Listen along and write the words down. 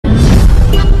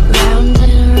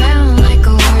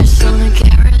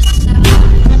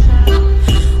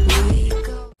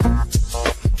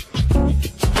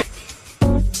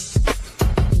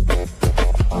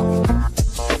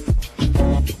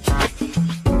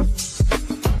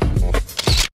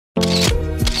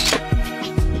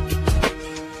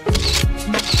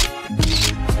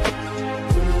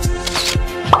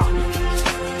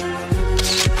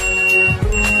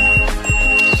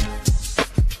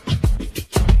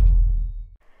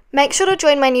Make sure to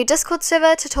join my new Discord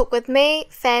server to talk with me,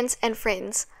 fans, and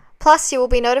friends. Plus, you will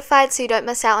be notified so you don't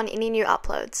miss out on any new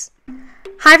uploads.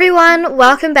 Hi everyone,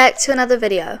 welcome back to another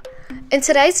video. In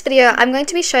today's video, I'm going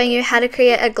to be showing you how to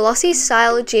create a glossy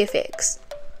style GFX.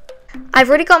 I've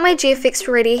already got my GFX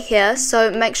ready here,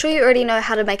 so make sure you already know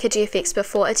how to make a GFX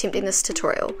before attempting this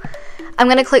tutorial. I'm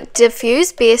going to click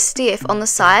Diffuse BSDF on the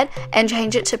side and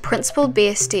change it to Principled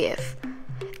BSDF.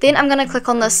 Then I'm going to click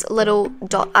on this little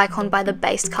dot icon by the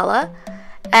base color,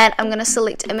 and I'm going to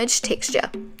select Image Texture.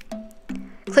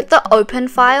 Click the Open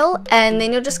file, and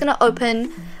then you're just going to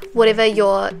open whatever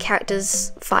your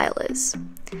character's file is.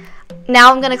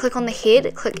 Now I'm going to click on the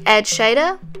head, click Add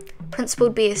Shader,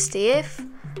 Principled BSDF,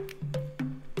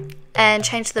 and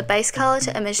change the base color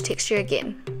to Image Texture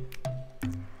again.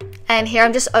 And here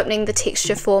I'm just opening the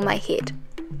texture for my head.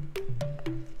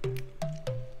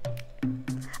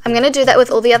 I'm going to do that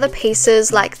with all the other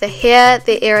pieces like the hair,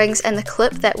 the earrings, and the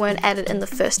clip that weren't added in the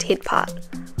first head part.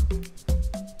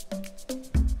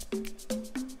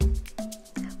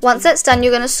 Once that's done,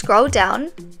 you're going to scroll down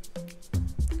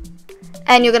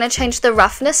and you're going to change the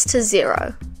roughness to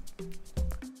 0.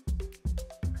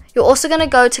 You're also going to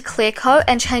go to clear coat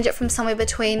and change it from somewhere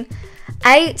between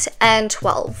 8 and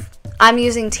 12. I'm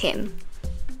using 10.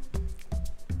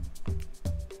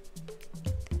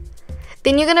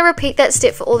 Then you're going to repeat that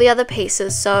step for all the other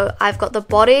pieces. So I've got the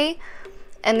body,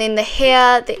 and then the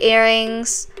hair, the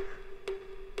earrings,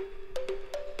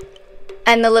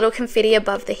 and the little confetti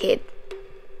above the head.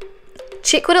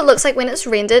 Check what it looks like when it's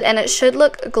rendered, and it should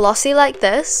look glossy like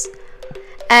this.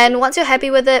 And once you're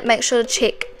happy with it, make sure to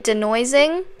check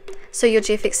denoising so your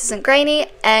GFX isn't grainy,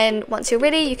 and once you're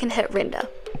ready you can hit render.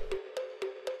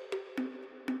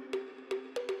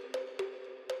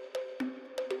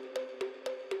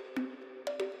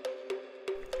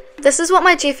 This is what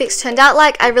my GFX turned out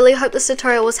like. I really hope this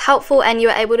tutorial was helpful and you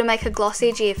were able to make a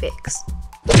glossy GFX.